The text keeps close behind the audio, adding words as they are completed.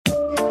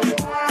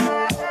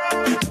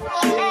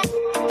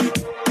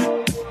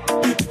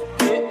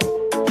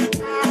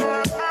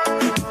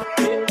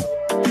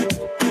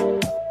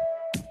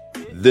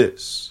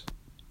This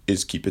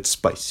is Keep It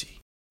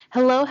Spicy.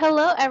 Hello,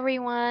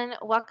 everyone.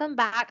 Welcome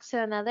back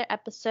to another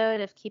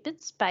episode of Keep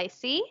It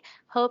Spicy.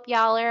 Hope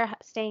y'all are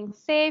staying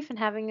safe and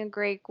having a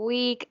great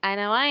week. I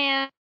know I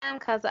am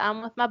because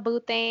I'm with my boo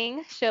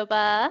thing,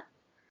 Shoba.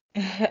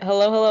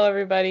 Hello,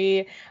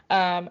 everybody.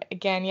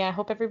 Again, I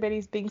hope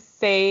everybody's being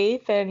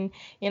safe and,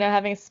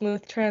 having a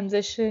smooth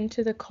transition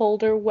to the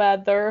colder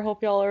weather.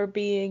 Hope y'all are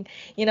being,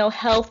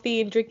 healthy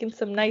and drinking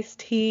some nice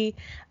tea.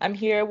 I'm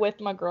here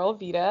with my girl,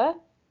 Vita.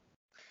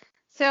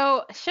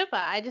 So, Shoba,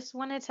 I just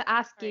wanted to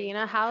ask you,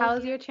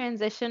 how's your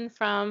transition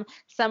from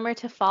summer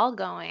to fall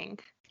going?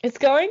 It's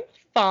going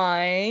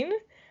fine.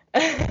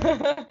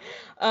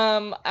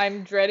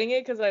 I'm dreading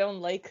it because I don't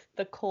like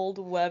the cold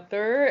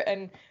weather,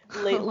 and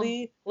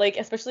lately,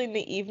 especially in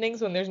the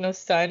evenings when there's no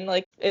sun,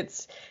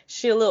 it's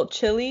a little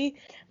chilly,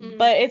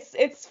 but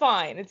it's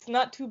fine. It's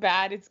not too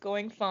bad. It's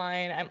going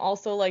fine. I'm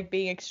also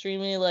being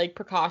extremely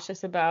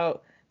precautious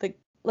about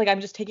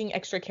I'm just taking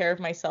extra care of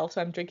myself, so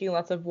I'm drinking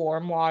lots of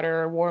warm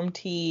water, warm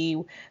tea,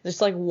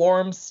 just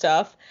warm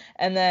stuff.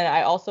 And then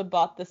I also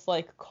bought this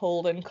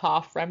cold and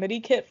cough remedy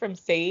kit from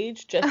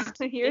Sage.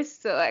 You're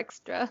so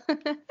extra.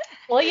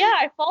 Well, yeah,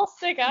 I fall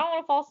sick. I don't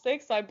want to fall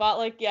sick, so I bought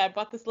I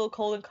bought this little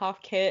cold and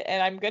cough kit,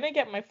 and I'm gonna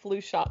get my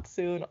flu shot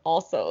soon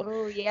also.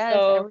 Oh yes,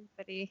 So,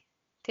 everybody.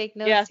 Take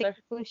notes, yeah, take your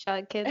flu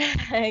shot, kids.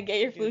 get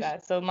your flu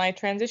shot. So my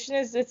transition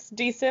it's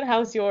decent.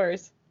 How's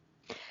yours?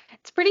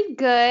 It's pretty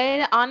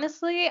good.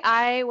 Honestly,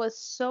 I was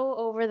so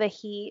over the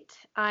heat.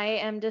 I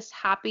am just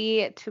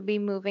happy to be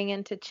moving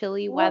into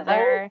chilly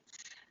weather.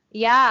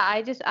 Yeah,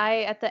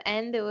 I at the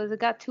end it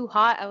got too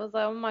hot. I was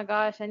like, "Oh my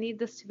gosh, I need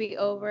this to be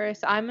over."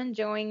 So I'm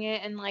enjoying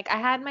it, and I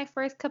had my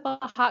first cup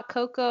of hot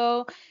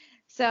cocoa.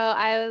 So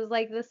I was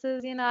like, this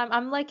is,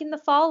 I'm liking the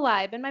fall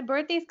vibe, and my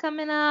birthday's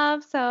coming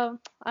up, so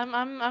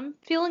I'm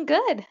feeling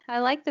good. I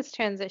like this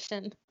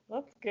transition.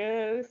 That's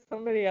good.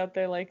 Somebody out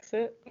there likes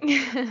it.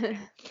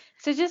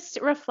 So just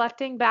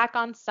reflecting back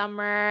on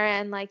summer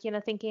and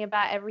thinking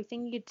about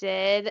everything you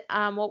did,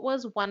 what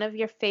was one of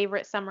your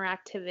favorite summer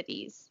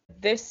activities?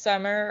 This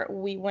summer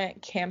we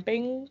went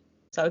camping.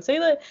 So I would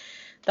say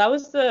that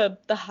was the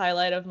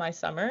highlight of my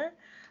summer.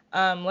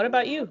 What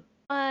about you?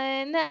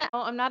 Fun.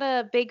 I'm not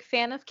a big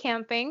fan of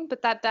camping,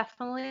 but that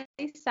definitely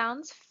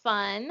sounds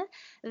fun.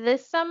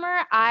 This summer,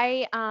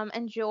 I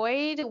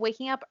enjoyed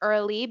waking up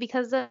early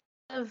because of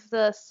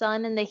the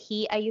sun and the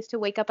heat. I used to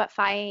wake up at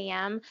 5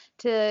 a.m.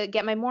 to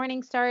get my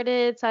morning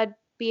started, so I'd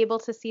be able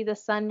to see the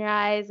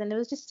sunrise, and it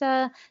was just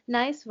a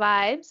nice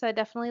vibe. So I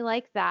definitely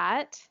like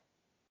that.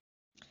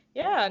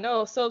 Yeah,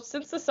 no, so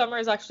since the summer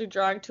is actually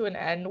drawing to an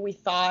end, we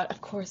thought, of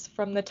course,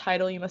 from the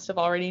title, you must have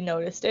already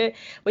noticed it,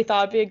 we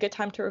thought it'd be a good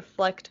time to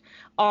reflect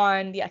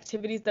on the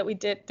activities that we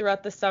did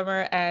throughout the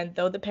summer. And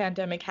though the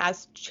pandemic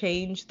has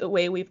changed the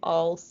way we've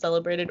all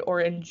celebrated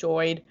or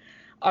enjoyed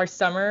our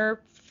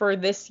summer for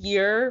this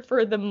year,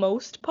 for the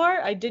most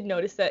part, I did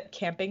notice that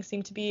camping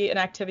seemed to be an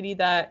activity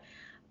that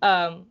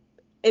um,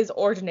 is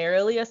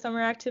ordinarily a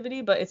summer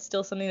activity, but it's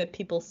still something that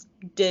people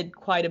did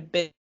quite a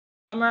bit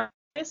summer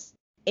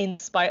in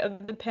spite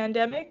of the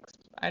pandemic.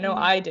 I know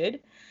I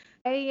did.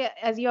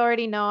 As you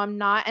already know, I'm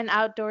not an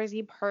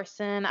outdoorsy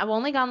person. I've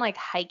only gone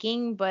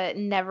hiking, but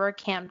never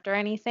camped or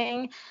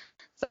anything.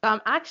 So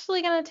I'm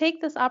actually going to take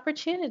this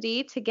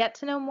opportunity to get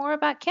to know more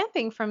about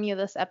camping from you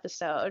this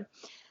episode.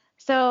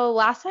 So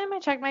last time I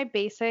checked my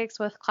basics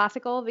with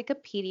classical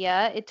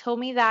Wikipedia, it told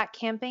me that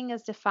camping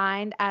is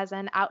defined as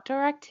an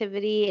outdoor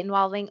activity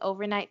involving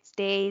overnight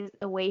stays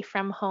away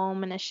from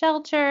home in a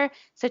shelter,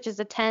 such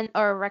as a tent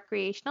or a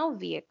recreational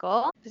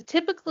vehicle.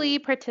 Typically,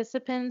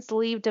 participants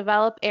leave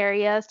developed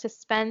areas to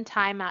spend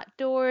time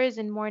outdoors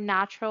in more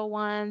natural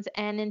ones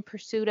and in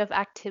pursuit of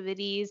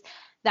activities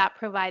that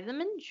provide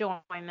them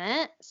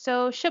enjoyment.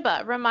 So,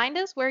 Shiba, remind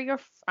us where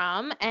you're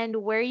from and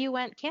where you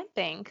went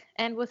camping,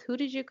 and with who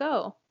did you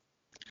go?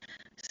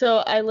 So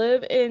I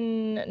live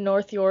in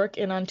North York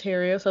in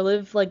Ontario. So I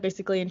live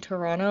basically in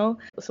Toronto.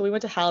 So we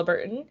went to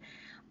Haliburton.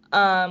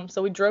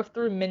 So we drove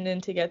through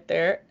Minden to get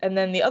there. And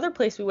then the other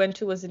place we went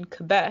to was in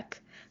Quebec.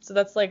 So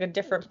that's a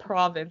different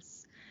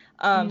province.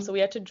 So we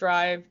had to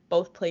drive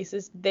both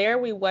places. There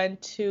we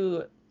went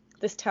to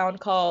this town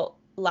called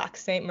Lac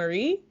Ste.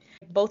 Marie.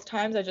 Both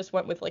times I just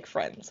went with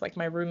friends,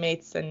 my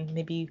roommates and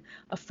maybe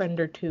a friend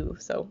or two.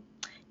 So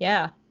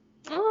yeah.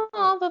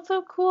 Oh, that's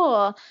so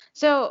cool.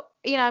 So,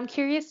 I'm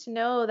curious to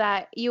know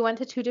that you went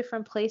to two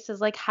different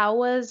places. How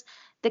was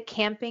the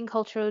camping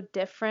culture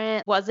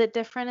different? Was it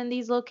different in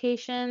these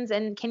locations?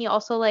 And can you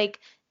also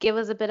give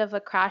us a bit of a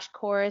crash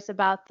course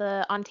about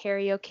the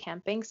Ontario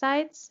camping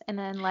sites and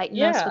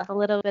enlighten us Yeah. with a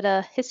little bit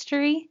of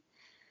history?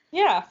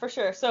 Yeah, for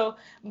sure. So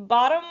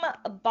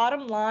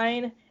bottom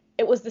line,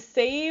 it was the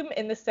same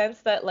in the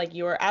sense that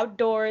you were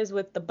outdoors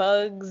with the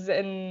bugs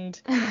and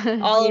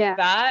all of Yeah.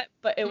 that,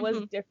 but it was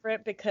Hmm.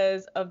 different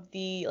because of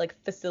the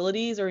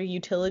facilities or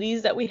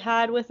utilities that we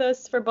had with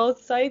us for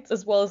both sites,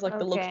 as well as the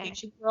Okay.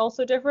 locations were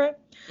also different.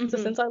 So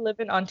Hmm. since I live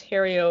in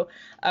Ontario,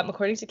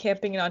 according to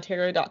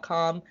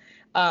campinginontario.com,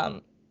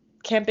 um,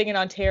 Camping in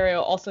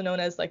Ontario, also known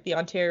as like the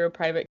Ontario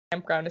Private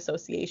Campground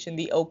Association,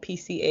 the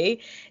OPCA,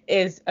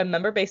 is a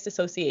member-based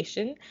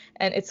association,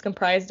 and it's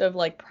comprised of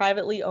like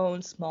privately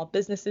owned small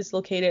businesses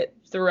located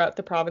throughout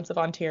the province of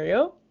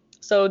Ontario.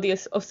 So the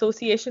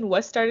association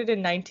was started in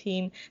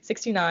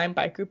 1969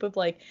 by a group of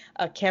like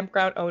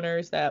campground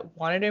owners that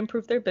wanted to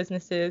improve their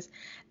businesses.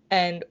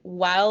 And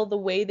while the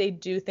way they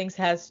do things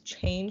has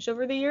changed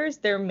over the years,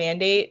 their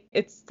mandate,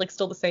 it's like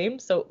still the same.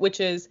 So, which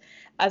is,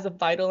 as a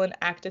vital and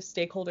active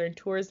stakeholder in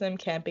tourism,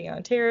 Camping in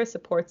Ontario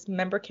supports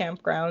member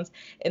campgrounds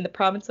in the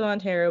province of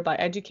Ontario by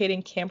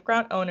educating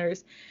campground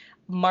owners,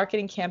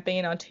 marketing camping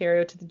in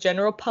Ontario to the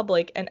general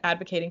public, and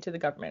advocating to the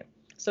government.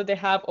 So they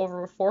have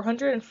over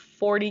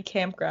 440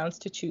 campgrounds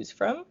to choose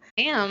from.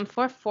 Damn,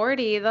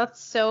 440.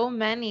 That's so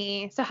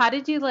many. So how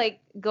did you like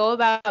go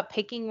about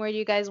picking where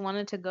you guys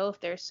wanted to go if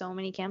there's so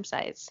many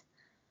campsites?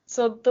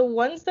 So the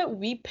ones that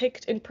we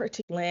picked in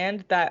particular,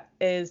 land that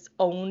is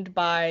owned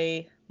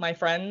by my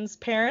friend's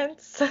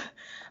parents.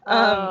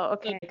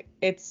 Okay.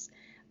 It's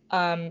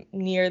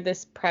near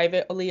this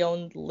privately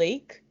owned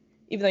lake,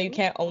 even though you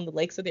can't own the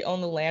lake, so they own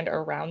the land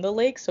around the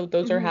lake. So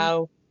those are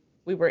how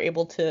we were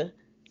able to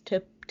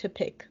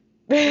pick.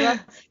 Well,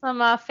 that's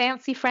some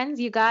fancy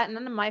friends you got.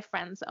 None of my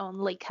friends own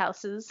lake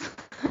houses.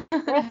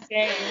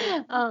 Same.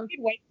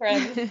 White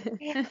friends.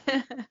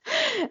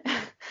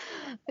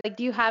 Like,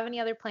 do you have any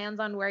other plans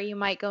on where you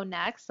might go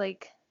next?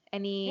 Like,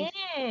 any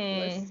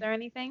lists or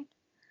anything?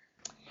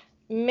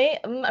 I mean,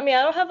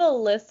 I don't have a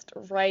list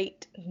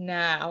right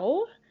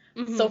now.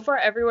 So far,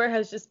 everywhere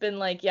has just been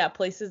like, yeah,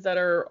 places that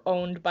are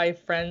owned by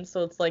friends.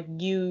 So it's like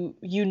you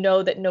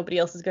know that nobody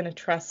else is gonna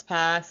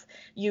trespass.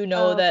 You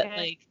know that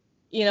like,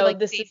 you know, like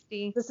this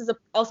safety. is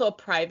also a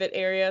private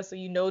area, so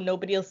you know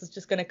nobody else is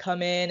just gonna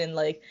come in and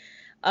like,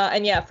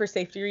 and yeah, for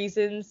safety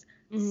reasons.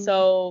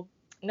 So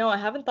no, I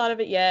haven't thought of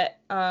it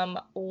yet.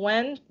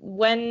 When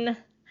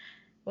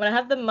I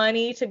have the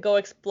money to go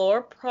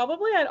explore,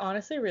 probably I'd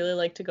honestly really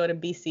like to go to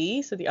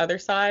BC, so the other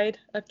side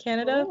of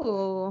Canada.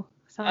 Ooh,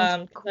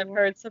 sounds Because cool. I've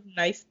heard some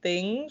nice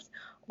things.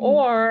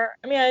 Or,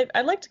 I mean,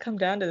 I'd like to come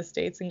down to the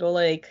States and go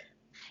like,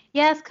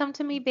 Yes, come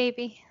to me,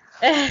 baby.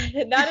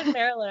 not in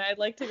Maryland. I'd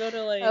like to go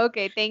to like,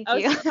 Okay, thank I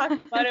was you. just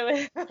talking about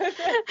it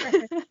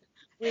with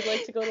we'd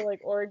like to go to like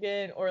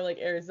Oregon or like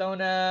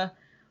Arizona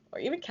or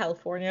even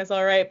California is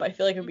all right, but I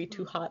feel like it would be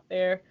too hot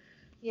there.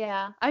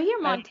 Yeah, I hear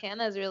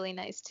Montana is really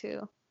nice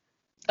too.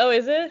 Oh,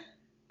 is it?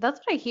 That's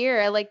what I hear.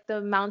 I like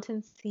the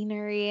mountain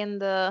scenery and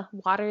the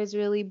water is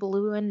really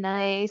blue and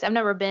nice. I've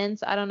never been,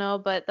 so I don't know,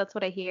 but that's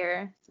what I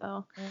hear.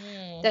 So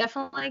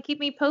definitely keep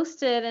me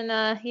posted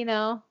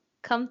and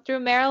come through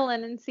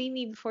Maryland and see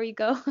me before you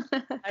go.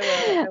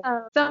 I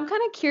will. So I'm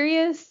kind of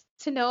curious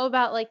to know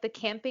about like the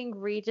camping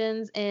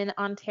regions in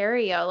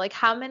Ontario. Like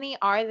how many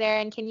are there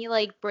and can you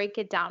like break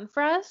it down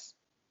for us?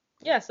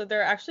 Yeah, so there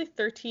are actually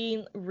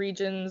 13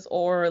 regions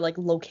or like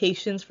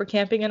locations for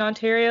camping in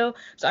Ontario.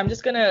 So I'm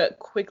just gonna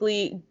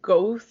quickly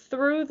go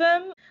through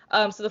them.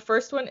 So the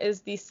first one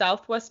is the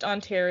Southwest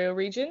Ontario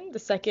region. The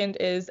second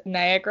is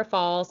Niagara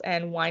Falls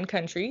and Wine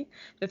Country.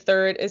 The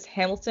third is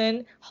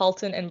Hamilton,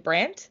 Halton, and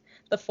Brant.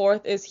 The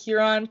fourth is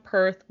Huron,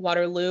 Perth,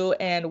 Waterloo,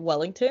 and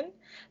Wellington.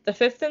 The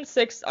fifth and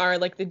sixth are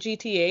like the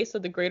GTA, so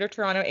the Greater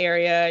Toronto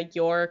Area,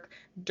 York,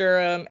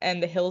 Durham,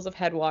 and the Hills of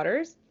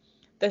Headwaters.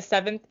 The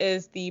seventh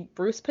is the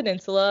Bruce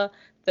Peninsula,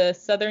 the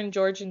Southern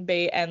Georgian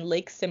Bay, and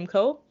Lake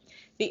Simcoe.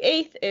 The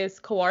eighth is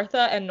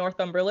Kawartha and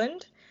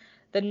Northumberland.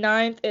 The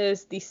ninth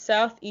is the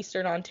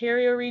Southeastern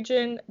Ontario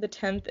region. The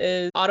 10th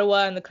is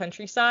Ottawa and the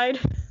countryside.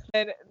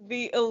 And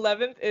the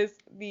 11th is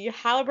the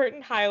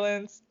Haliburton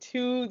Highlands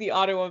to the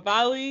Ottawa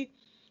Valley.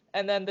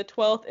 And then the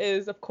 12th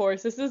is, of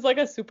course, this is like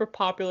a super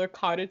popular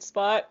cottage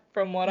spot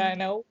from what I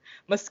know,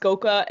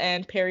 Muskoka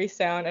and Parry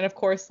Sound, and of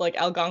course like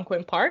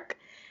Algonquin Park.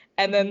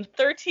 And then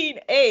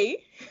 13A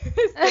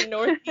is the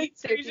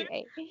Northeast region,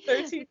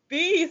 13B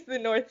is the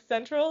North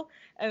Central,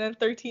 and then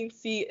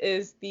 13C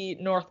is the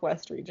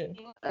Northwest region.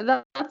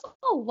 That's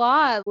a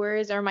lot.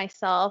 Words or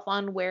myself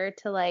on where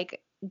to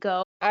like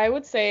go. I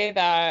would say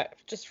that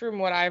just from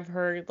what I've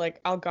heard, like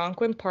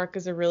Algonquin Park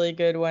is a really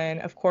good one.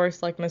 Of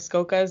course, like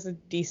Muskoka is a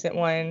decent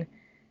one.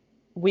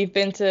 We've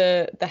been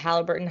to the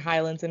Haliburton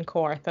Highlands in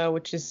Kawartha,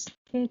 which is,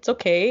 it's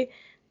okay.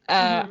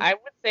 I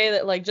would say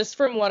that, like, just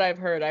from what I've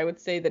heard, I would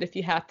say that if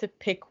you have to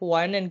pick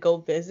one and go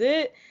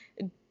visit,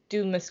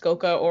 do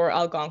Muskoka or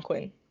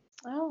Algonquin.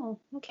 Oh,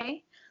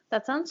 okay.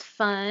 That sounds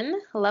fun.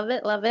 Love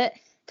it, love it.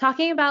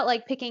 Talking about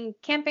like picking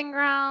camping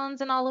grounds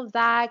and all of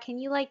that, can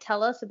you like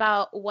tell us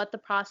about what the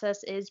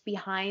process is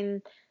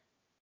behind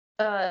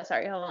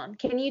sorry, hold on.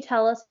 Can you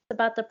tell us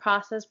about the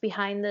process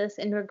behind this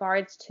in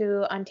regards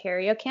to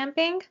Ontario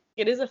camping?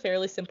 It is a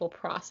fairly simple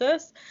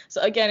process.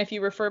 So again, if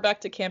you refer back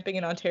to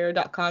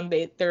campinginontario.com,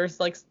 there's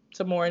like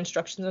some more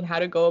instructions on how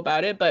to go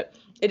about it, but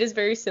it is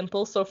very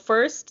simple. So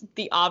first,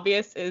 the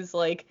obvious is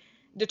like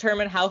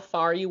determine how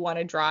far you want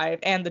to drive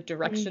and the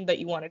direction that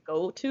you want to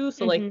go to.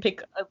 So like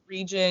pick a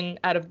region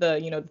out of the,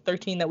 the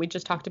 13 that we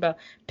just talked about,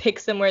 pick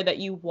somewhere that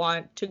you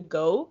want to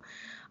go.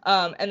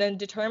 And then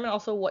determine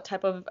also what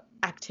type of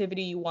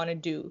activity you want to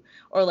do,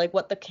 or like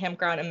what the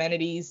campground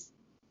amenities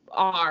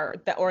are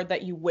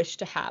that you wish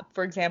to have.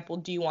 For example,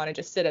 do you want to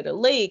just sit at a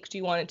lake? Do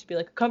you want it to be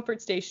like a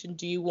comfort station?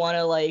 Do you want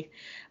to like,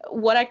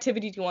 what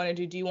activity do you want to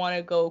do? Do you want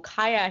to go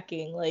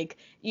kayaking? Like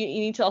you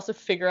need to also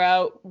figure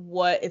out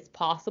what is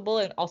possible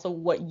and also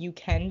what you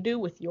can do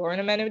with your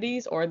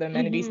amenities or the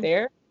amenities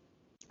there.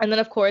 And then,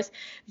 of course,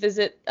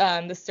 visit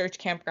the search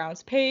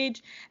campgrounds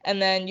page,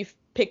 and then you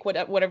pick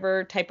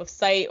whatever type of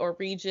site or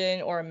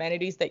region or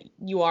amenities that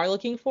you are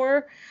looking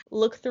for.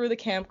 Look through the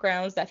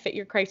campgrounds that fit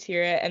your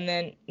criteria, and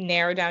then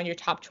narrow down your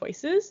top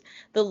choices.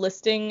 The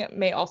listing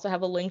may also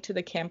have a link to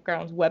the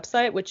campground's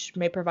website, which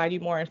may provide you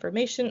more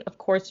information. Of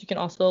course, you can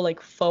also like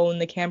phone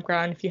the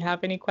campground if you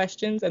have any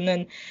questions, and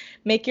then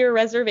make your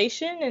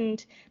reservation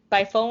and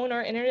by phone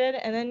or internet,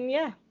 and then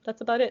yeah,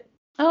 that's about it.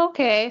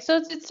 Okay, so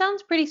it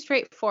sounds pretty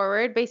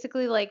straightforward.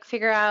 Basically, like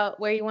figure out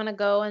where you want to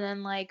go and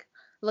then like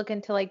look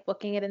into like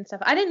booking it and stuff.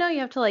 I didn't know you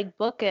have to like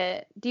book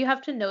it. Do you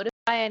have to notify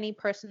any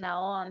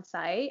personnel on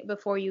site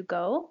before you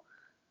go?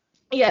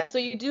 Yeah, so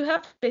you do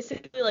have to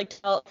basically like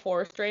tell a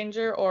forest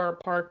ranger or a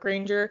park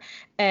ranger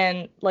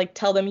and like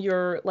tell them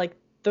your like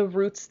the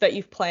routes that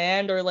you've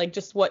planned or like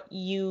just what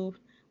you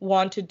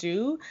want to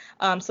do,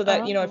 so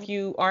that you know if Oh.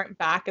 you aren't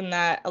back in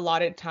that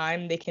allotted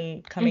time, they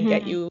can come and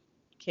get Mm-hmm. you in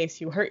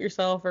case you hurt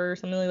yourself or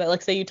something like that.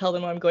 Like say you tell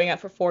them I'm going out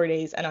for 4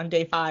 days and on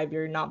day 5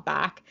 you're not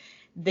back,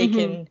 they Mm-hmm.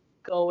 can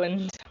go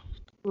and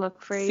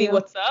Look for see you.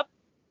 what's up.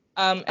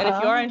 And if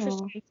you are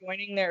interested Oh. in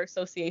joining their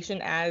association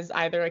as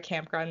either a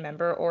campground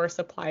member or a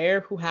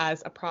supplier who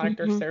has a product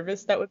or Mm-hmm.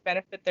 service that would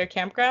benefit their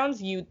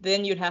campgrounds,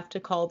 you'd have to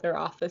call their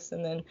office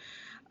and then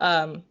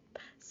um,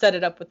 set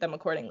it up with them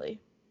accordingly.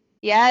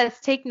 Yes,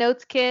 take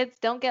notes, kids.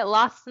 Don't get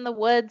lost in the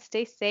woods.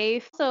 Stay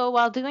safe. So,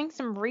 while doing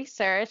some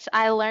research,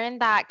 I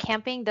learned that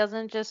camping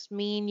doesn't just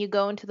mean you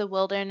go into the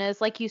wilderness.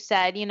 Like you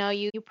said,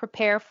 you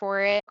prepare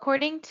for it.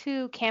 According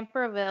to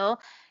Camperville,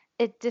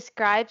 it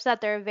describes that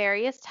there are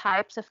various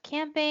types of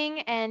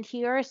camping, and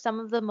here are some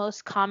of the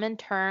most common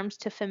terms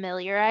to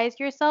familiarize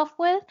yourself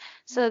with.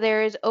 So,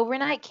 there's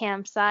overnight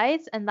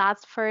campsites, and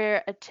that's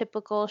for a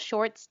typical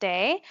short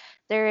stay.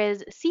 There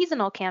is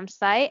seasonal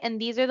campsite, and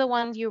these are the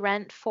ones you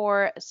rent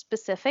for a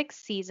specific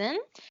season.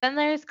 Then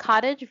there's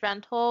cottage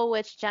rental,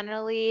 which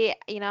generally,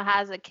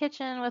 has a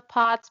kitchen with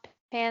pots,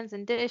 pans,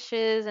 and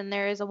dishes, and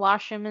there is a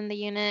washroom in the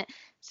unit.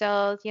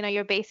 So,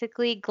 you're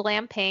basically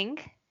glamping.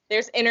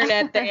 There's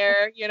internet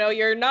there,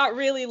 you're not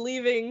really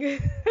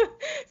leaving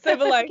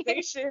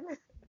civilization.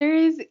 There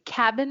is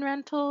cabin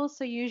rental,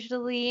 so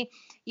usually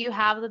you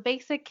have the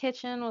basic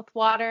kitchen with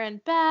water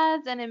and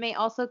beds, and it may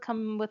also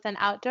come with an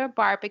outdoor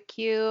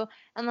barbecue.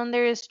 And then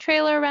there's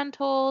trailer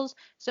rentals.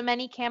 So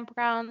many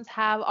campgrounds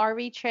have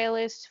RV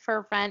trailers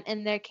for rent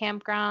in their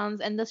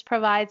campgrounds, and this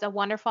provides a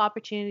wonderful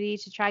opportunity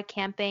to try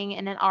camping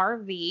in an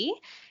RV.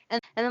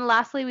 And then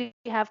lastly,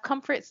 we have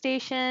comfort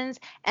stations,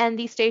 and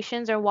these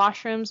stations are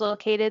washrooms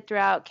located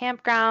throughout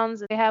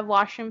campgrounds. They have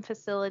washroom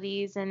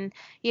facilities and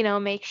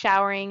make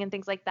showering and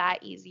things like that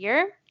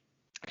easier.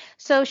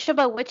 So,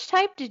 Shaba, which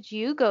type did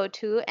you go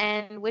to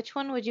and which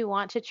one would you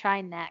want to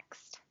try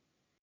next?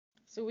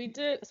 So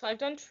I've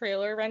done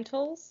trailer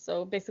rentals.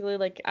 So basically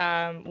like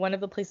one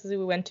of the places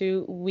we went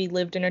to, we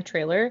lived in a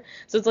trailer.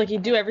 So it's like you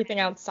do everything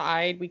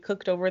outside. We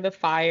cooked over the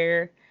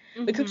fire.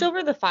 We cooked Mm-hmm.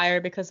 over the fire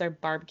because our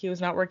barbecue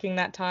was not working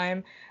that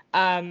time.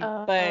 But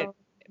Oh.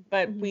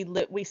 Mm-hmm.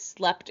 we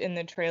slept in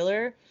the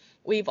trailer.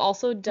 We've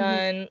also Mm-hmm.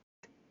 done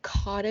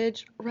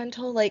cottage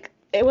rental. Like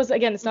it was,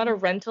 again, it's not a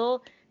Mm-hmm.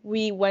 rental.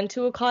 We went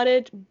to a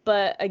cottage,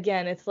 but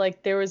again, it's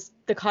like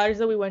the cottage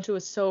that we went to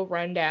was so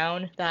run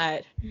down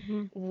that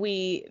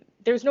Mm-hmm.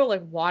 there was no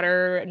like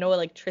water, no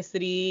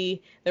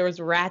electricity. There was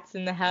rats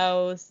in the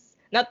house.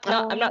 I'm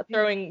Oh, not okay.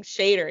 throwing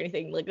shade or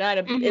anything. Like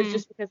it's Mm-hmm.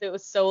 just because it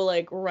was so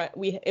like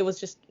it was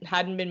just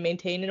hadn't been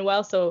maintained in a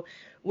while. So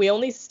we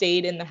only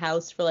stayed in the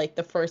house for like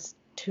the first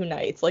 2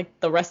 nights. Like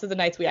the rest of the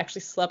nights we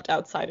actually slept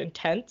outside in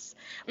tents.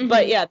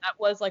 But Mm-hmm. yeah, that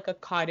was like a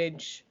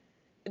cottage.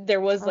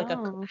 There was like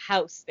a Oh,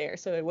 house there,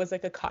 so it was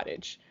like a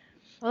cottage.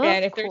 well,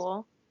 And that's if there's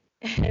cool.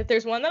 if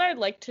there's one that I'd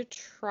like to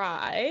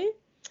try,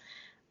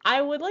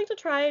 I would like to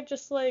try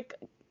just like,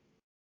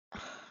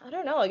 I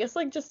don't know, I guess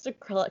like just a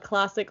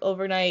classic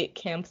overnight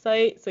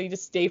campsite. So you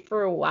just stay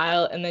for a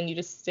while and then you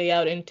just stay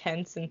out in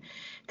tents. And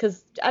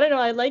because I don't know,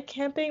 I like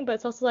camping, but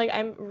it's also like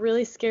I'm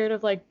really scared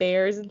of like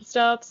bears and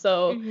stuff.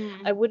 So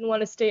Mm-hmm. I wouldn't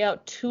want to stay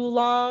out too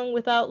long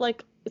without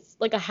like it's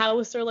like a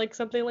house or like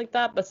something like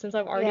that. But since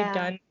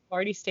Yeah.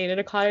 already stayed at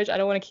a cottage, I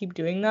don't want to keep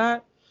doing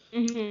that.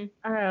 Mm-hmm.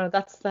 I don't know.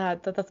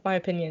 That's my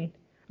opinion.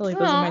 Really,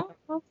 those are my Oh, thoughts.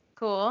 that's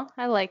cool.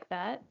 I like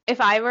that. If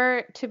I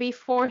were to be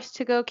forced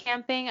to go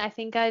camping, I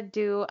think I'd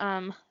do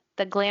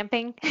the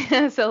glamping.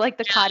 So like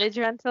the cottage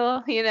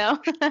rental.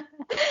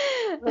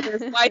 Where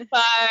there's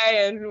Wi-Fi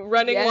and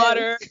running Yes.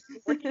 water,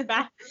 freaking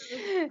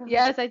bathroom.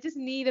 Yes, I just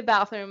need a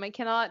bathroom. I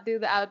cannot do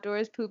the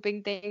outdoors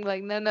pooping thing.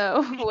 Like,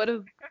 no. What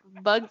if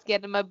bugs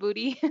get in my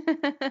booty?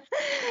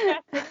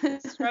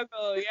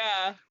 Struggle,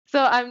 yeah. So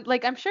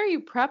I'm sure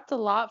you prepped a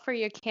lot for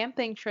your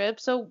camping trip.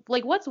 So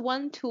like what's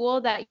one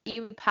tool that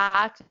you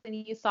packed and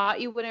you thought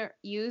you wouldn't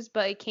use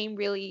but it came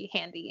really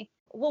handy?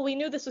 Well, we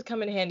knew this would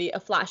come in handy. A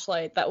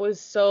flashlight that was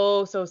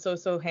so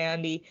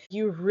handy.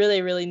 You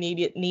really need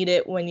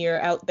it when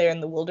you're out there in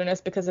the wilderness,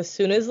 because as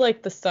soon as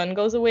like the sun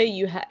goes away,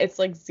 it's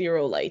like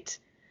zero light.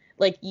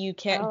 Like you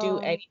can't do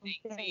anything.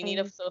 So you need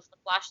okay. so if the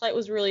flashlight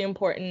was really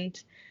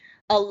important.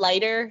 A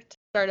lighter to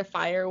start a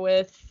fire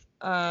with,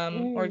 or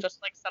Mm. just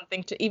like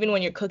something to, even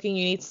when you're cooking,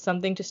 you need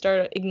something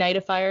to ignite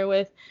a fire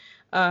with.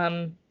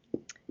 And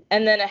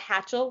then a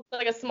hatchel,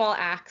 like a small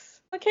axe,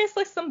 in case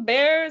like some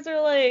bears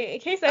or like in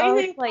case Oh,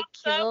 anything to like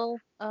pops up. kill.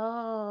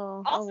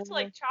 Oh. Also to Oh.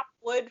 like chop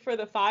wood for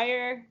the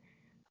fire.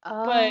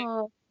 But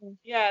Oh.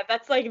 yeah,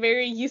 that's like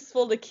very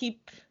useful to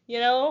keep,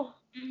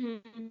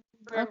 Mhm.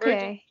 for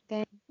emergency.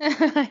 Okay.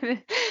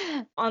 Dang.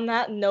 On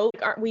that note,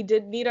 we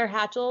did need our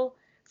hatchel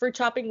for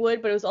chopping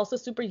wood, but it was also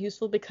super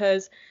useful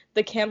because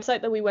the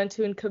campsite that we went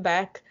to in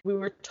Quebec, we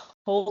were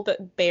told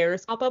that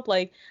bears pop up.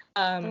 Like,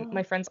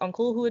 my friend's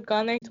uncle who had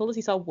gone there told us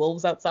he saw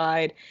wolves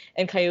outside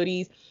and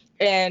coyotes,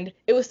 and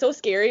it was so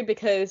scary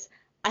because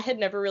I had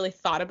never really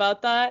thought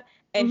about that.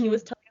 And he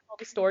was telling us all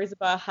the stories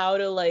about how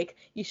to like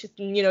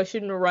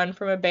shouldn't run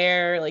from a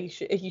bear,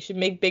 like you should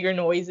make bigger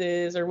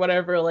noises or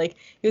whatever. Like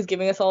he was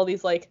giving us all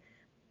these like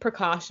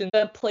precautions.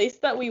 The place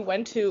that we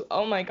went to,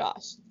 oh my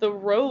gosh, the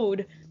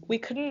road, we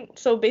couldn't,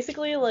 so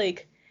basically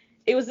like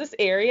it was this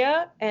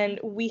area and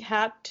we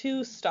had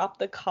to stop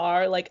the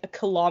car like a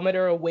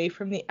kilometer away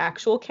from the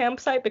actual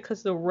campsite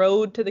because the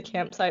road to the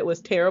campsite was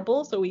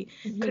terrible, so we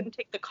couldn't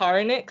take the car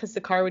in it because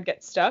the car would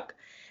get stuck.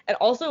 And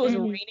also it was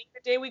raining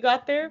the day we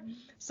got there,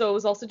 so it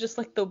was also just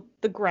like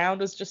the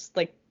ground was just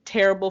like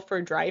terrible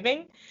for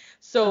driving.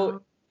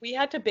 So we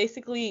had to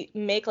basically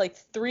make like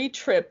 3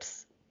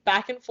 trips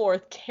back and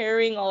forth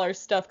carrying all our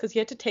stuff because we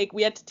had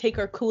to take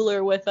our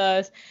cooler with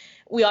us.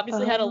 We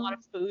obviously had a lot of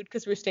food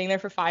because we were staying there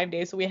for 5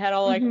 days, so we had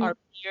all like our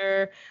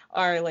beer,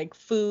 our like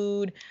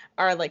food,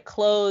 our like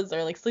clothes,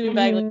 our like sleeping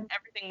bag, like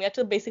everything. We had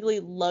to basically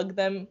lug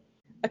them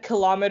a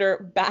kilometer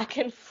back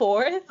and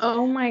forth.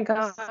 Oh my It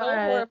was so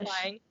gosh.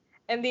 horrifying.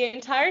 And the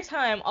entire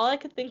time, all I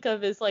could think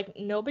of is like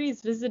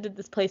nobody's visited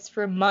this place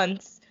for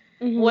months.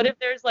 What if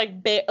there's like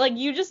like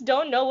you just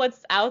don't know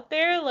what's out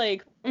there,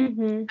 like I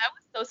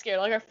was so scared.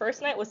 Like our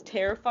first night was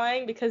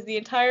terrifying because the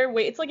entire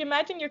way, it's like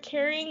imagine you're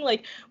carrying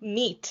like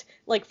meat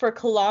like for a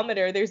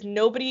kilometer. There's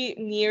nobody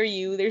near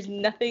you. There's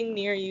nothing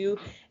near you.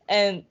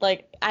 And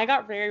like I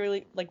got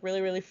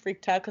really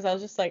freaked out because I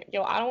was just like,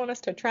 yo, I don't want us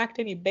to attract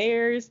any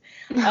bears.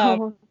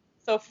 No.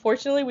 So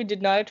fortunately we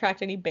did not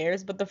attract any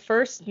bears, but the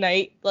first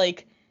night,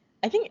 like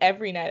I think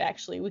every night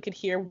actually, we could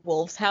hear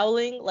wolves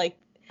howling. Like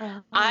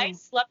I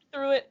slept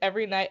through it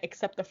every night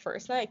except the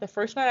first night. The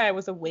first night I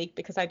was awake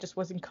because I just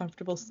wasn't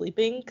comfortable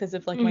sleeping because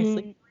of like my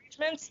sleep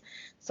arrangements.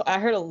 So I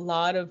heard a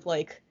lot of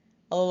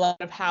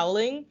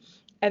howling.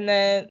 And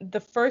then the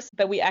first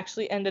that we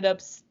actually ended up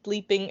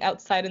sleeping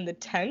outside in the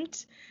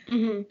tent.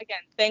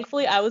 Again,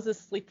 thankfully I was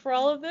asleep for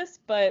all of this,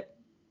 but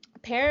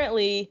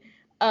apparently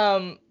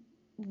my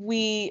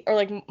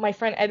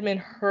friend Edmund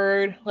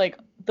heard like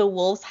the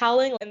wolves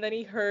howling, and then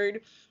he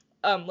heard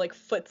like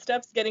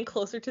footsteps getting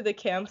closer to the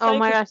campsite. Oh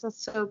my gosh,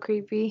 that's so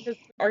creepy. Because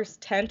our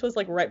tent was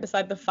like right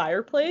beside the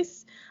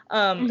fireplace.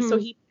 So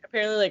he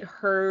apparently like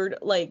heard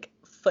like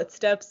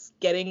footsteps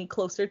getting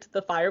closer to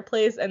the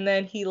fireplace, and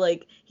then he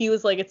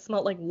was like, it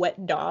smelled like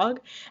wet dog,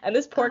 and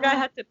this poor guy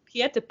had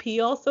to pee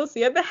also, so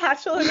he had the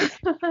hatchel in his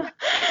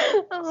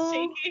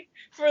shaking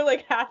for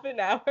like half an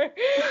hour.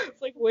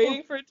 It's like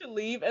waiting for it to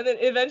leave, and then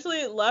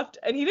eventually it left,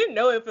 and he didn't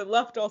know if it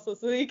left also,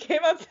 so he came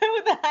outside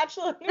with the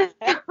hatchel in his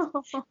hand,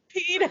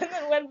 peed, and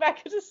then went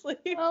back to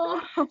sleep.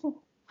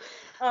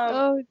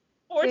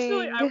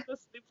 Fortunately, I was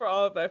asleep for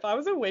all of it. If I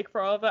was awake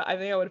for all of it, I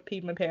think I would have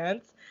peed my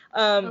pants.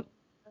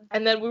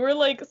 And then we were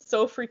like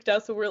so freaked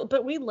out,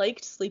 but we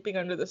liked sleeping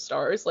under the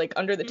stars, like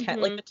under the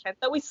tent. Like the tent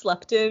that we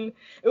slept in,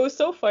 it was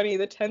so funny.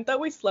 The tent that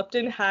we slept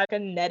in had a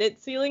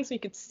netted ceiling so you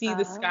could see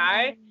the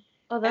sky.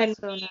 Oh, that's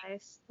so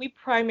nice. We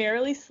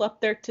primarily slept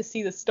there to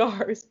see the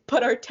stars,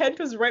 but our tent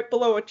was right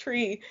below a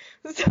tree,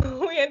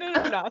 so we ended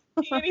up not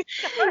seeing any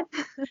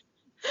stars.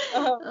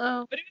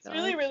 But it was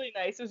really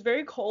nice. It was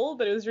very cold,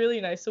 but it was really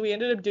nice. So we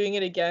ended up doing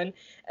it again.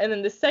 And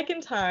then the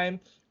second time,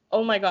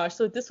 oh my gosh,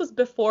 so this was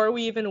before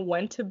we even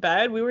went to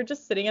bed. We were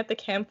just sitting at the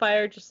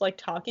campfire, just like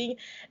talking.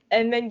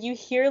 And then you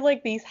hear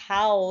like these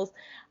howls.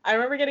 I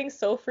remember getting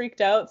so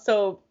freaked out.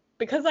 So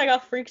because I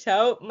got freaked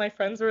out, my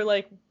friends were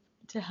like,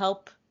 to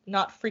help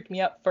not freak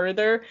me out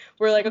further,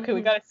 we're like, okay,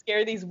 we gotta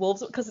scare these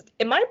wolves. Because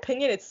in my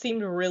opinion, it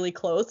seemed really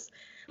close.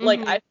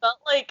 Like I felt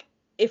like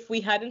if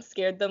we hadn't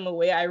scared them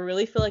away, I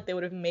really feel like they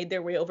would have made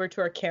their way over to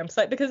our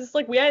campsite because it's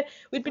like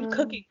we'd been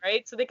cooking,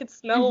 right? So they could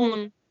smell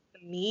and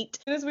meat.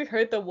 As soon as we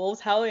heard the wolves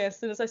howling, as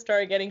soon as I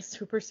started getting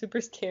super,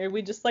 super scared,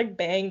 we just like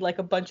banged like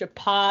a bunch of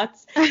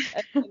pots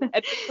and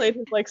Edward played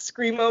his like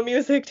screamo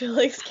music to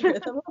like scare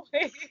them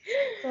away.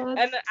 And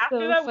That's after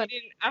so that,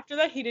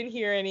 funny. he didn't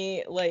hear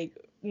any like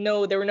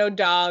no, there were no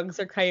dogs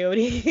or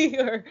coyote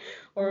or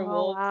Oh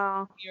wolves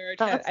wow. near our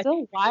tent. That's I think so we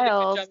did a good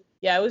wild. job.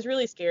 Yeah, it was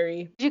really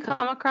scary. Did you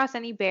come across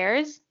any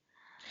bears?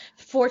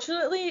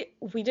 Fortunately,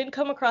 we didn't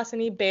come across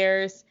any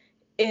bears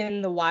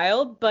in the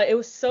wild, but it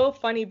was so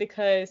funny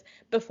because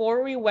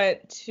before we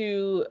went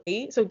to,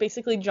 so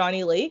basically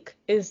Johnny Lake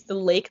is the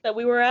lake that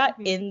we were at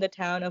Mhm. in the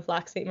town of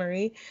Lac Ste.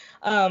 Marie.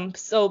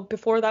 So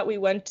before that, we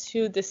went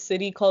to this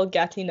city called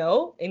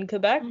Gatineau in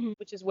Quebec, Mhm.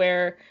 which is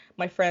where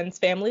my friend's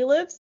family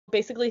lives.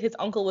 Basically, his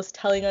uncle was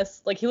telling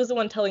us, like, he was the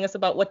one telling us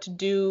about what to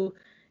do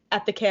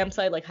at the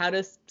campsite, like how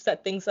to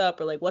set things up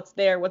or like what's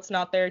there, what's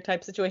not there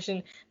type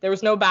situation. There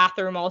was no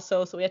bathroom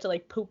also, so we had to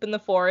like poop in the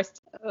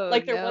forest. Oh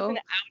Like no.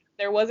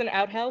 there was an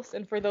outhouse,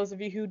 and for those of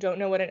you who don't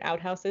know what an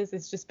outhouse is,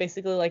 it's just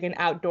basically like an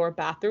outdoor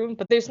bathroom,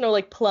 but there's no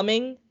like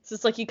plumbing. So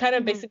it's like you kind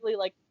of Mhm. basically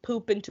like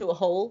poop into a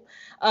hole.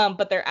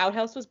 But their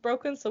outhouse was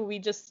broken, so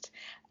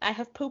I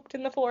have pooped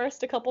in the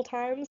forest a couple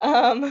times.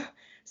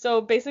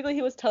 So basically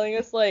he was telling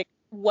us like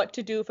what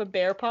to do if a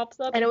bear pops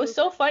up, and it was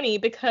so funny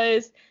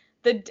because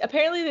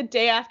apparently the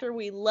day after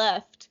we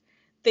left,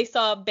 they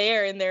saw a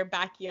bear in their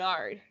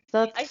backyard.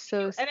 That's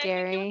so And I think it was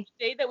scary.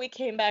 the day that we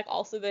came back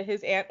also that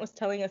his aunt was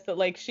telling us that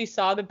like she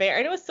saw the bear,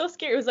 and it was so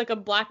scary. It was like a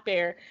black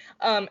bear,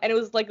 and it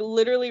was like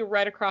literally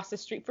right across the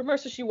street from her.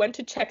 So she went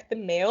to check the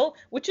mail,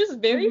 which is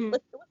very Mhm.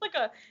 like, it was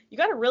like you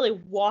gotta really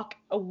walk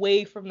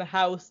away from the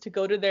house to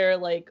go to their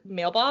like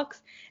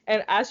mailbox.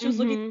 And as she was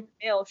looking through Mhm.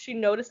 the mail, she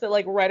noticed that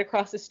like right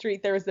across the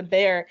street there was a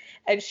bear,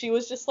 and she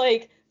was just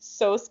like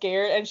so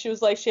scared, and she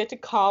was like she had to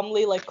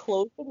calmly like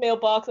close the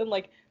mailbox and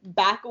like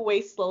back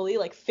away slowly,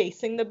 like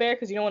facing the bear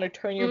because you don't want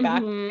to turn your back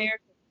to the Mhm. bear.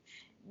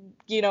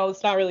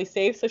 It's not really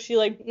safe. So she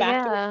like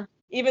backed away. Yeah.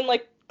 Even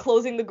like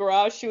closing the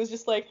garage, she was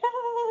just like,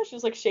 ah, she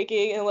was like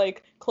shaking and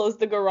like closed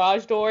the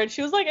garage door. And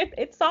she was like,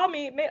 it saw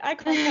me, it made eye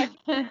contact.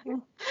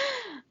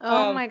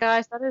 Oh Um, my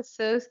gosh, that is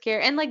so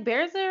scary. And like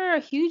bears are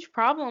a huge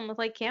problem with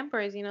like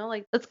campers, you know?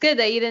 Like that's good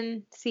that you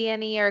didn't see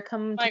any or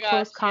come oh into my gosh,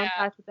 close yeah.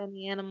 contact with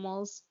any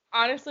animals.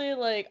 Honestly,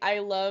 like I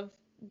love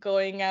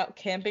going out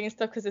camping and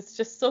stuff because it's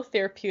just so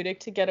therapeutic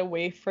to get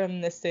away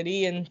from the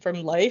city and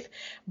from life.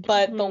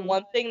 But the Mhm.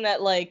 one thing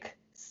that like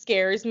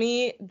scares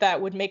me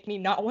that would make me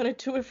not want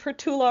to do it for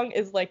too long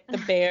is like the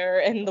bear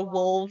and the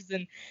wolves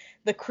and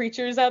the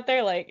creatures out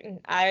there. Like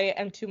I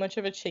am too much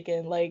of a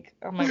chicken. Like,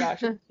 oh my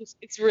gosh,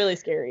 it's really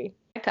scary.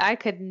 I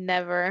could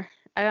never.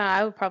 I don't know,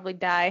 I would probably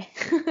die.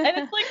 And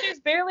it's like there's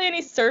barely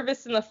any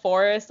service in the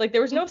forest. Like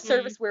there was no Mhm.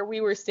 service where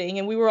we were staying,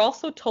 and we were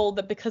also told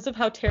that because of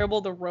how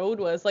terrible the road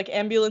was, like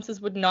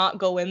ambulances would not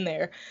go in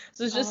there.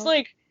 So it's just Oh.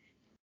 like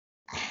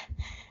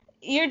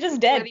you're just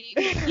What dead. do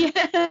you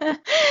Yeah.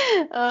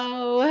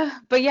 Oh,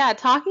 but yeah,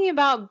 talking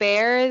about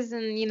bears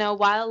and,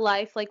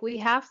 wildlife, like we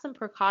have some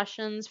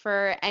precautions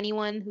for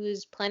anyone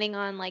who's planning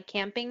on like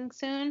camping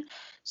soon.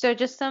 So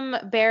just some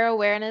bear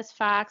awareness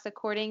facts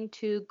according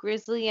to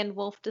Grizzly and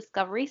Wolf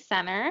Discovery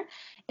Center.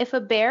 If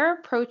a bear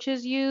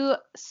approaches you,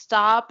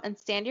 stop and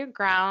stand your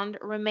ground,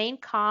 remain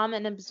calm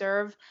and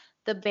observe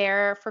the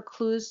bear for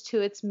clues to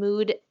its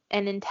mood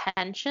and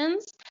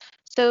intentions.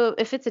 So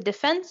if it's a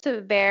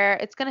defensive bear,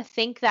 it's going to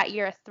think that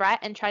you're a threat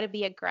and try to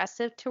be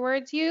aggressive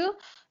towards you.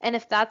 And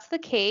if that's the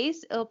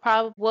case, it'll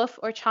probably woof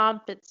or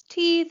chomp its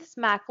teeth,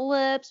 smack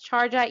lips,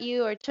 charge at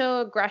you, or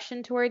show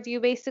aggression towards you,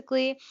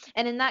 basically.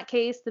 And in that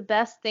case, the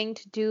best thing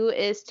to do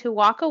is to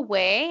walk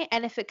away.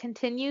 And if it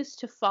continues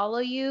to follow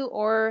you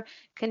or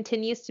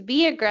continues to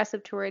be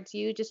aggressive towards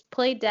you, just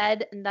play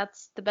dead. And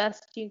that's the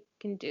best you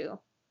can do.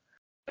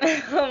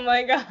 Oh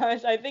my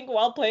gosh, I think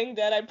while playing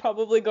dead, I'd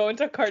probably go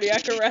into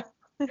cardiac arrest.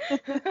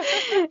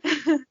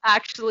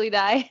 Actually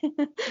die.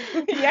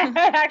 Yeah,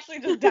 I'd actually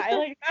just die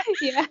like that.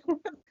 Yeah.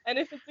 And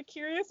if it's a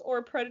curious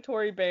or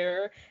predatory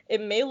bear,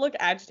 it may look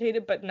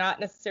agitated but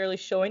not necessarily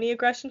show any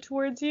aggression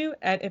towards you.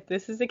 And if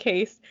this is the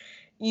case,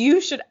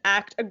 you should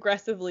act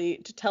aggressively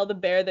to tell the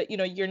bear that,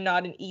 you're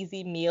not an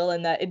easy meal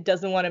and that it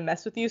doesn't want to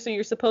mess with you. So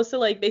you're supposed to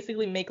like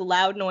basically make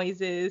loud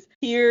noises,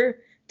 appear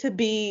to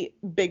be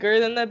bigger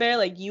than the bear,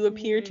 like you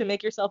appear to Mhm.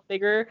 make yourself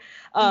bigger.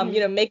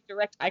 Mhm. Make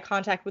direct eye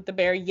contact with the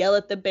bear, yell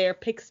at the bear,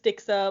 pick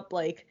sticks up,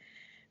 like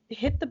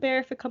hit the bear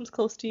if it comes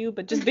close to you,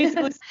 but just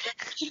basically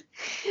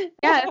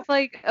Yeah, if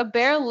like a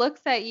bear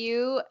looks at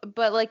you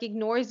but like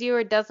ignores you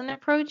or doesn't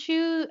approach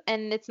you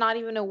and it's not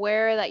even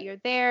aware that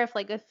you're there, if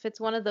it's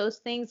one of those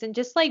things, and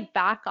just like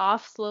back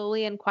off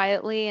slowly and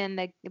quietly and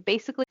like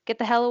basically get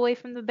the hell away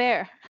from the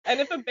bear. And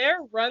if a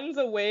bear runs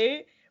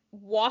away,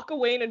 walk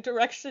away in a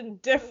direction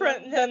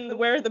different than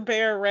where the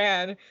bear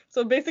ran.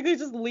 So basically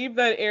just leave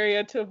that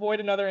area to avoid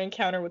another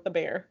encounter with the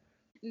bear.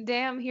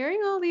 Damn,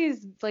 hearing all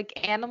these like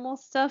animal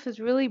stuff is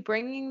really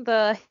bringing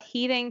the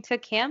heating to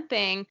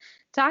camping.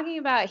 Talking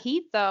about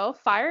heat though,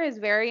 fire is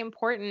very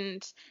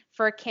important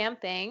for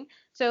camping.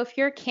 So if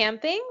you're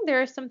camping,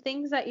 there are some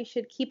things that you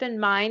should keep in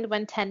mind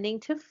when tending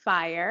to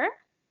fire.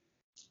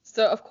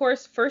 So, of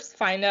course, first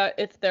find out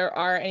if there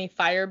are any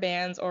fire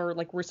bans or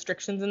like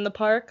restrictions in the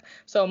park.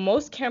 So,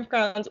 most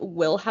campgrounds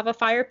will have a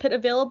fire pit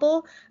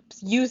available.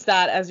 Use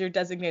that as your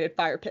designated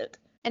fire pit.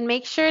 And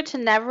make sure to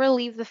never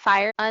leave the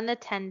fire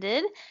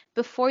unattended.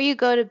 Before you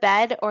go to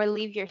bed or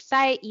leave your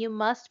site, you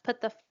must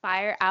put the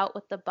fire out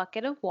with a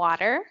bucket of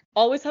water.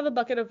 Always have a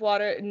bucket of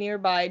water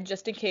nearby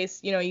just in case,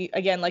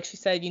 again, like she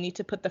said, you need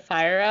to put the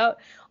fire out.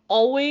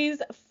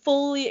 Always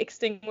fully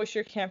extinguish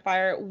your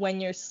campfire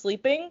when you're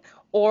sleeping,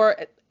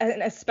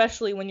 and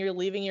especially when you're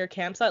leaving your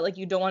campsite. Like,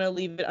 you don't want to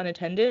leave it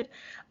unattended.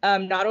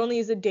 Not only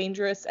is it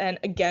dangerous and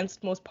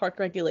against most park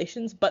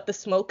regulations, but the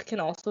smoke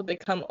can also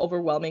become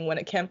overwhelming when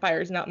a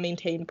campfire is not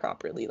maintained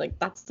properly. Like,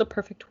 that's the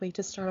perfect way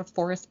to start a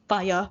forest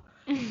fire.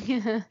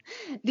 Did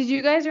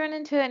you guys run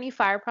into any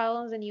fire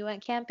problems when you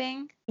went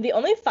camping? The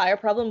only fire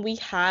problem we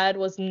had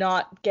was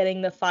not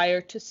getting the fire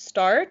to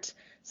start.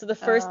 So the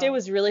first day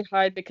was really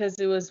hard because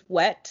it was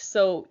wet.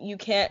 So you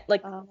can't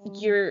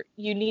you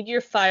need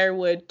your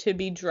firewood to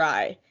be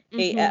dry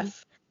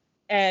AF.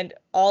 And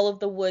all of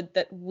the wood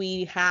that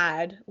we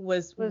had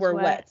were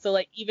wet. So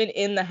like even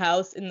in the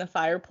house, in the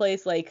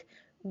fireplace, like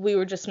we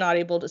were just not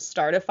able to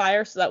start a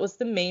fire. So that was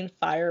the main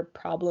fire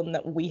problem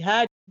that we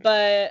had.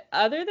 But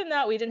other than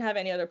that, we didn't have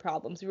any other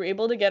problems. We were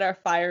able to get our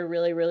fire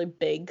really, really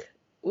big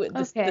with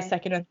the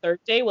second and third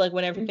day, like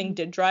when everything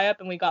did dry up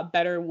and we got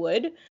better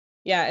wood.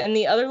 Yeah, and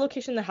the other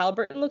location, the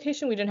Haliburton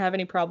location, we didn't have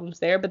any problems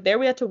there. But there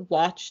we had to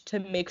watch to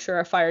make sure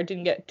our fire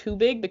didn't get too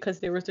big because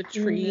there was a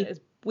tree.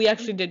 We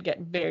actually did get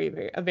a very,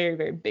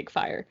 very big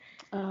fire.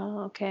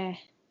 Oh, okay.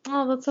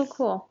 Oh, that's so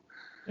cool.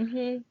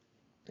 Yeah,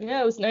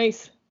 it was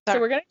nice. So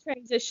we're going to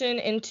transition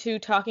into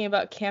talking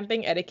about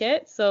camping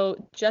etiquette.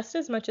 So just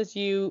as much as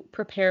you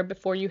prepare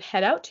before you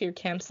head out to your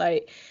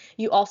campsite,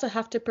 you also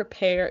have to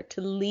prepare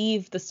to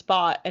leave the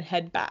spot and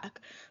head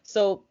back.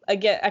 So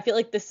again, I feel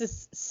like this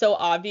is so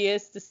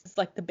obvious. This is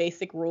like the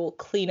basic rule: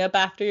 clean up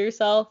after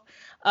yourself.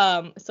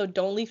 So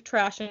don't leave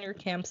trash on your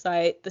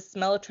campsite. The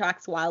smell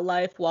attracts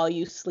wildlife while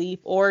you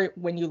sleep or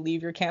when you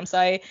leave your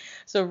campsite.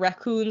 So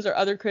raccoons or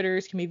other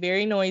critters can be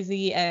very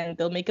noisy and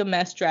they'll make a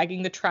mess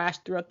dragging the trash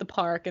throughout the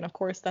park. And of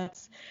course,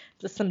 that's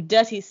just some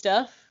dirty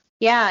stuff.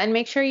 Yeah, and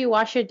make sure you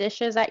wash your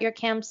dishes at your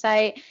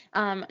campsite,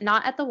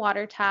 not at the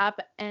water tap,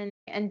 and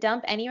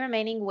dump any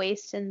remaining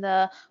waste in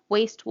the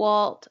waste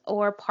vault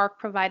or park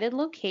provided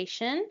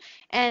location.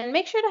 And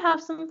make sure to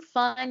have some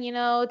fun,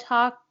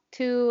 talk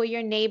to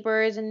your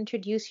neighbors and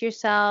introduce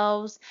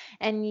yourselves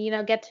and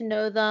get to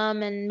know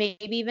them and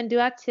maybe even do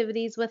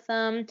activities with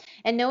them.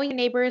 And knowing your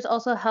neighbors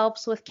also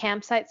helps with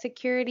campsite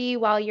security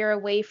while you're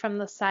away from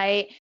the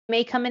site.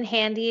 May come in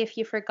handy if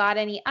you forgot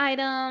any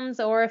items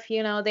or if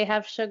they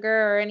have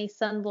sugar or any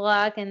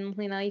sunblock, and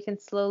you can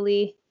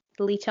slowly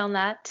leech on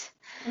that.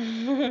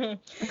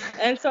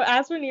 And so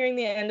as we're nearing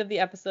the end of the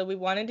episode, we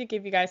wanted to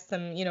give you guys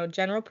some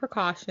general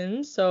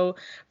precautions. So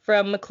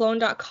from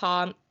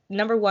mcclone.com,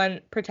 number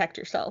 1, protect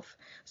yourself.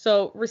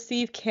 So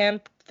receive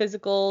camp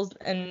physicals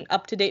and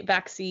up-to-date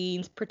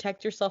vaccines,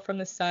 protect yourself from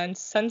the sun,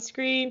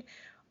 sunscreen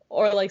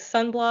or like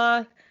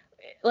sunblock,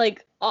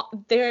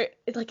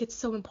 it's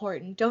so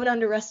important. Don't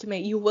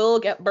underestimate. You will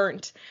get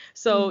burnt.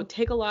 So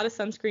take a lot of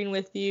sunscreen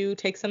with you.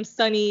 Take some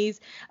sunnies.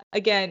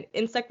 Again,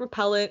 insect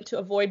repellent to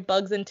avoid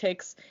bugs and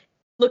ticks.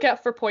 Look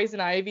out for poison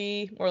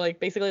ivy, or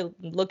basically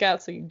look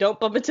out so you don't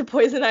bump into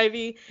poison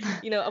ivy.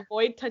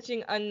 Avoid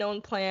touching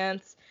unknown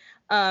plants.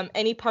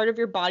 Any part of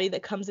your body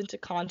that comes into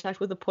contact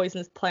with a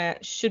poisonous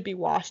plant should be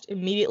washed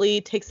immediately.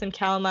 Take some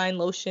calamine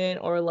lotion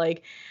or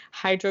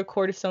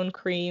hydrocortisone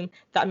cream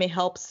that may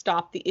help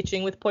stop the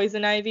itching with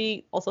poison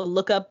ivy. Also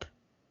look up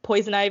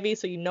poison ivy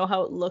so you know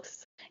how it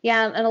looks.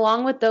 Yeah, and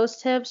along with those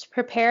tips,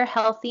 prepare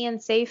healthy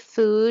and safe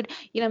food.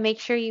 Make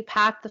sure you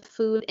pack the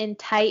food in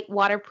tight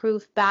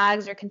waterproof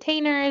bags or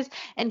containers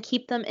and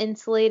keep them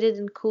insulated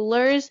in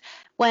coolers.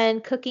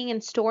 When cooking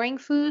and storing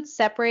food,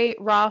 separate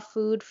raw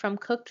food from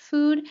cooked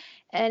food.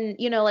 And,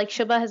 like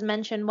Shubha has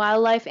mentioned,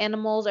 wildlife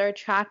animals are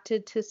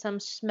attracted to some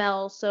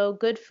smell. So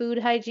good food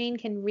hygiene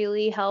can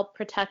really help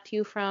protect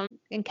you from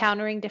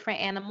encountering different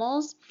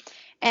animals.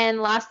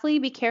 And lastly,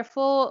 be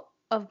careful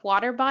of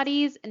water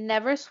bodies.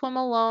 Never swim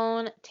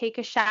alone. Take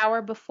a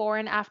shower before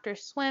and after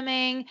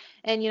swimming,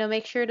 and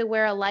make sure to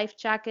wear a life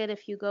jacket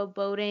if you go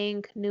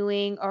boating,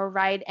 canoeing, or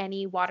ride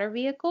any water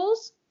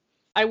vehicles.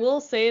 I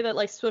will say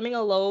that swimming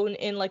alone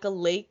in a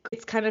lake,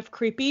 it's kind of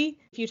creepy.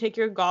 If you take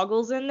your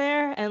goggles in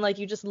there and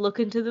you just look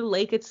into the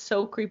lake, it's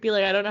so creepy.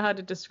 I don't know how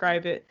to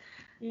describe it.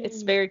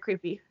 It's very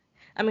creepy.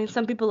 I mean,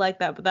 some people like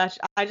that, but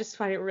I just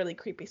find it really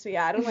creepy. So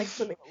yeah, I don't like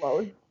swimming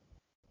alone.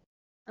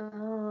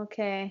 Oh,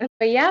 okay.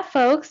 But yeah,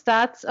 folks,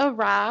 that's a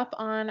wrap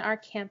on our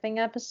camping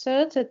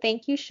episode. So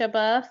thank you,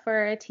 Shubha,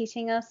 for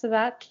teaching us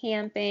about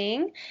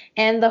camping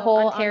and the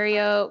whole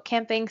Ontario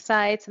camping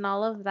sites and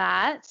all of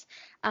that.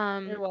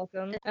 You're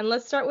welcome. And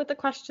let's start with the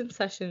question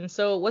session.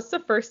 So what's the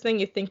first thing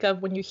you think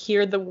of when you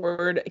hear the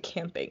word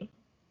camping?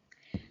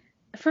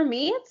 For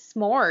me, it's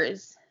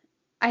s'mores.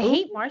 I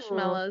hate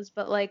marshmallows,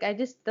 but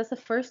that's the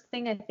first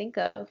thing I think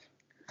of.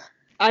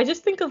 I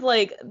just think of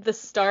like the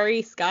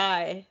starry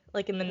sky,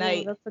 like in the Ooh,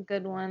 night. that's a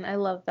good one. I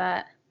love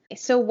that.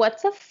 So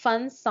what's a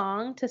fun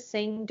song to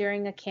sing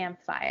during a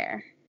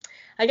campfire?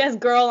 I guess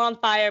Girl on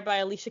Fire by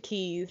Alicia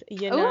Keys,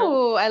 you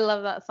know? Ooh, I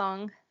love that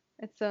song.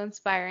 It's so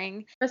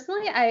inspiring.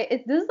 Personally,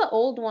 this is the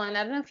old one.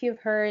 I don't know if you've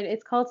heard.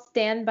 It's called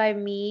Stand By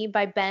Me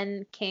by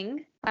Ben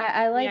King. I Yeah,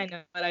 I like.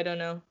 know, but I don't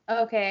know.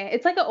 Okay,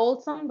 it's like an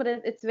old song, but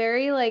it's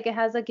very like it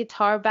has a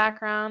guitar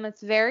background.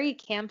 It's very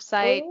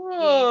campsite. I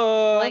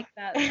Oh. like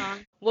that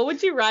song. What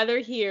would you rather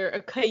hear, a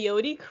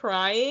coyote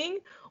crying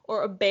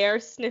or a bear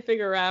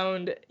sniffing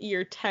around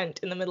your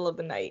tent in the middle of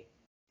the night?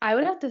 I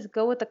would have to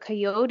go with the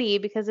coyote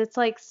because it's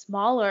like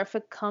smaller. If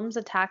it comes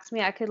attacks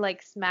me, I could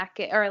like smack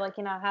it or like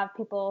have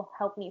people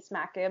help me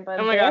smack it. But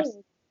Oh my bear gosh,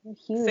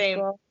 is huge, same.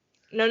 girl.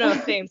 No,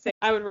 same.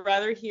 I would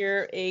rather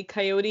hear a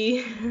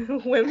coyote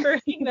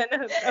whimpering than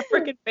a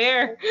freaking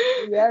bear.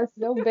 Yes,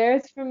 no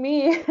bears for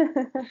me.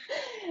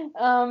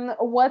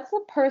 What's a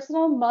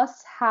personal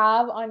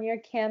must-have on your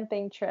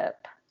camping trip?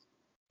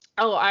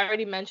 Oh, I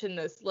already mentioned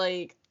this.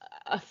 Like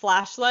a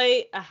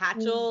flashlight, a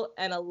hatchel,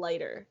 and a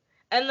lighter.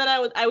 And then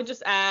I would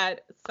just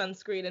add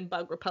sunscreen and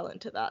bug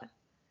repellent to that.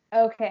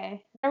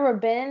 Okay. Never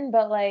been,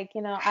 but like,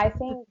 I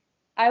think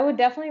I would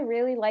definitely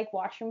really like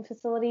washroom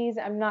facilities.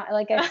 I'm not,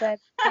 like I said,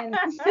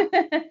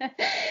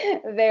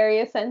 very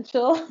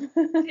essential.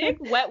 Take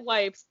wet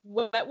wipes.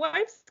 Wet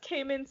wipes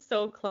came in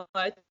so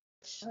clutch.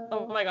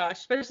 Oh my gosh,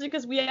 especially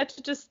because we had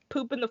to just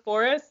poop in the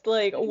forest.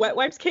 Like, wet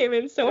wipes came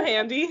in so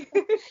handy.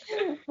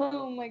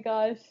 Oh my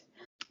gosh.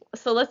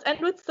 So let's end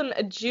with some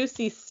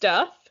juicy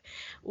stuff.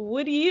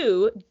 Would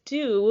you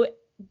do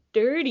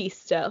dirty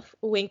stuff,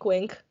 wink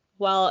wink,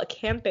 while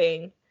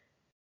camping?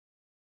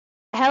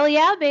 Hell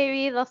yeah,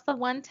 baby. That's the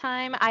one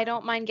time I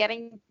don't mind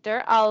getting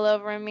dirt all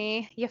over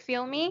me. You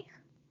feel me?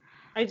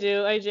 I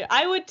do.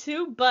 I would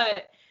too,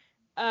 but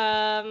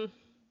I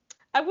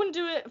wouldn't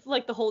do it for,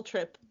 like, the whole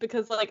trip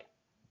because like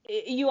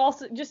you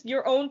also just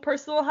your own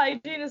personal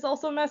hygiene is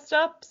also messed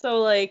up. So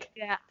like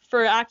Yeah.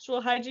 for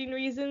actual hygiene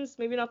reasons,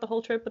 maybe not the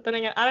whole trip, but then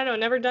again, I don't know,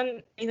 never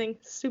done anything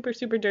super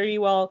dirty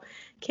while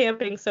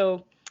camping,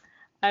 so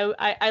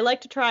I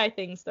like to try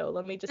things though.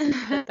 Let me just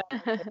put that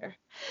out there.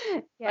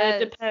 But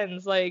Yes. it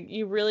depends. Like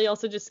you really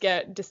also just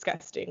get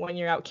disgusting when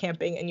you're out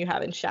camping and you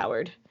haven't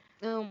showered.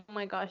 Oh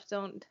my gosh,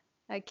 don't.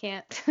 I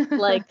can't.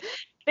 Like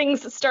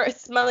things start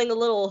smelling a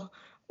little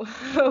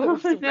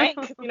rank,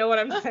 no. you know what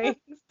I'm saying?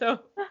 So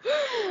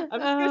I'm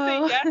just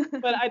gonna say yes,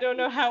 but I don't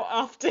know how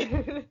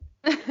often.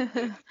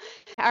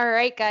 All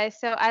right, guys.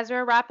 So as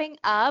we're wrapping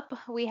up,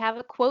 we have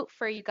a quote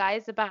for you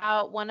guys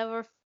about one of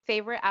our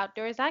favorite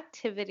outdoors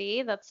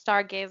activity, that's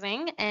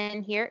stargazing,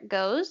 and here it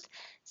goes.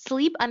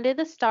 Sleep under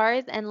the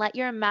stars and let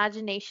your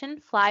imagination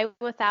fly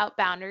without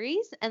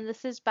boundaries. And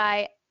this is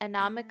by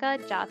Anamika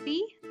Jati.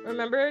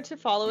 Remember to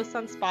follow us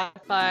on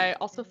Spotify.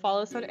 Also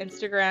follow us on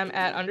Instagram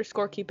at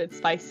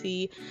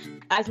 _keepitspicy.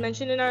 As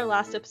mentioned in our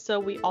last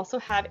episode, we also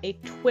have a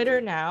Twitter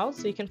now.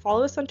 So you can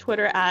follow us on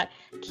Twitter at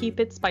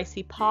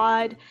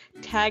keepitspicypod.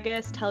 Tag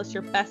us, tell us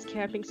your best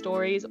camping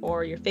stories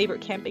or your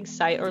favorite camping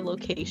site or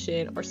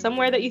location or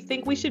somewhere that you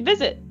think we should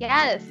visit.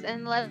 Yes,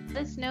 and let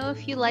us know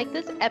if you like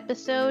this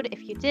episode.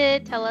 If you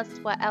did, tell us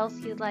what else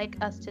you'd like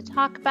us to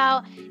talk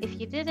about. If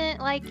you didn't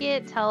like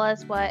it, tell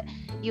us what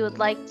you would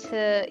like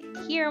to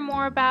hear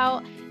more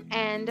about,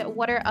 and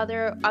what are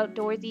other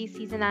outdoorsy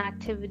season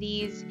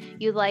activities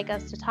you'd like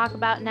us to talk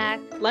about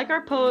next. Like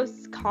our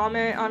posts,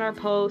 comment on our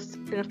posts,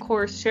 and of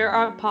course, share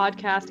our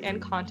podcast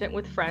and content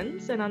with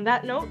friends. And on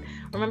that note,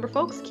 remember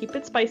folks, keep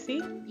it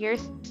spicy.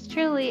 Yours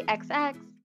truly, XX.